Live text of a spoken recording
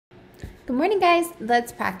Good morning, guys.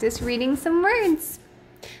 Let's practice reading some words.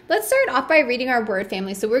 Let's start off by reading our word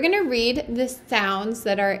family. So we're going to read the sounds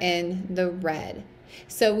that are in the red.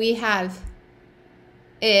 So we have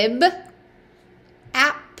ib,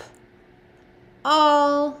 app,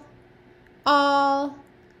 all,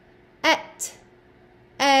 et,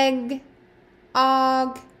 egg,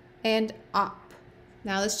 og, and op.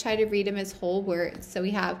 Now let's try to read them as whole words. So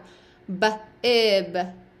we have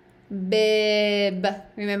b-ib, bib.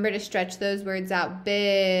 Remember to stretch those words out.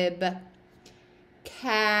 Bib.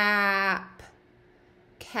 Cap.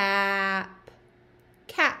 Cap.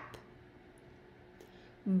 Cap.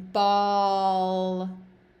 Ball.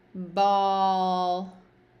 Ball.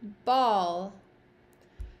 Ball.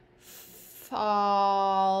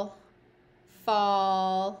 Fall.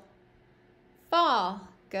 Fall. Fall.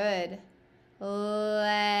 Good.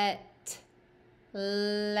 Let.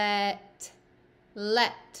 Let.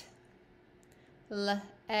 Let.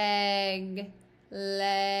 Leg,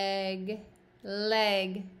 leg,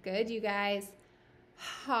 leg. Good, you guys.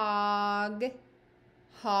 Hog,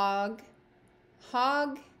 hog,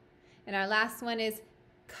 hog. And our last one is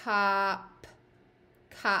cop,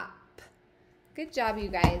 cop. Good job, you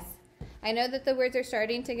guys. I know that the words are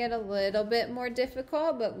starting to get a little bit more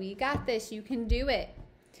difficult, but we got this. You can do it.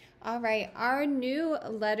 All right, our new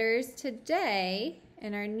letters today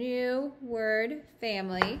in our new word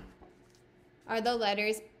family are the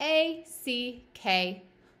letters A, C, K.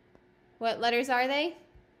 What letters are they?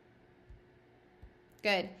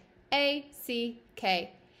 Good. A, C,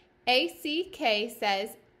 K. A, C, K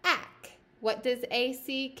says ack. What does A,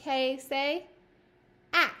 C, K say?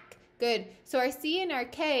 Ack. Good. So our C and our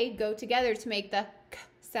K go together to make the K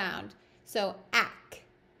sound. So ack.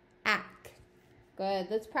 Ack. Good.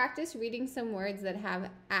 Let's practice reading some words that have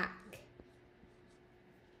ack.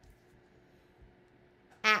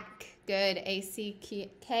 Ack. Good.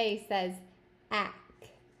 A-C-K says ack.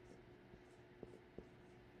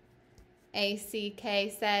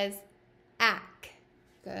 A-C-K says ack.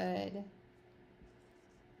 Good.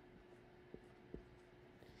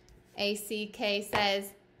 A-C-K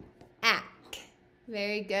says ack.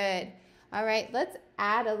 Very good. All right, let's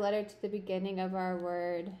add a letter to the beginning of our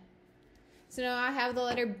word. So now I have the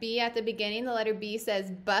letter B at the beginning. The letter B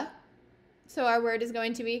says B. So our word is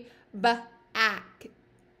going to be b-ack.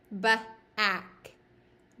 Back.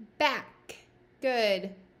 Back. Good.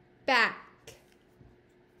 Back.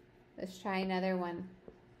 Let's try another one.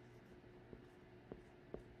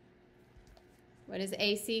 What does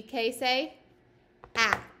A-C-K say?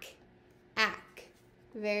 Ack. Ack.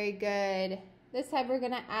 Very good. This time we're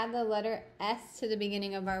going to add the letter S to the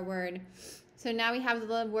beginning of our word. So now we have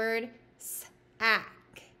the word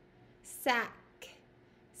sack. Sack.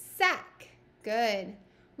 Sack. Good.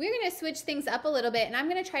 We're going to switch things up a little bit, and I'm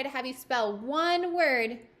going to try to have you spell one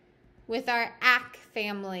word with our ack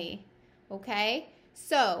family, okay?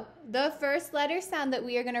 So the first letter sound that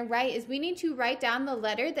we are going to write is we need to write down the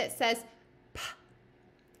letter that says p,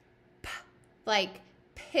 p, like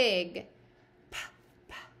pig. P,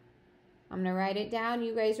 p. I'm going to write it down.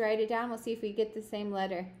 You guys write it down. We'll see if we get the same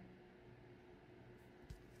letter.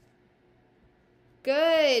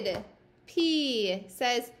 Good. P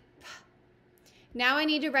says now I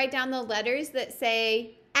need to write down the letters that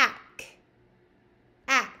say ack.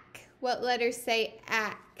 Ack. What letters say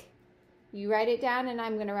ack? You write it down and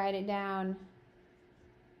I'm going to write it down.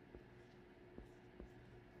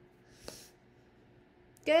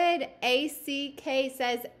 Good. A-C-K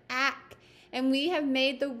says ack. And we have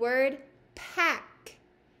made the word pack.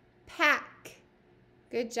 Pack.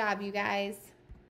 Good job, you guys.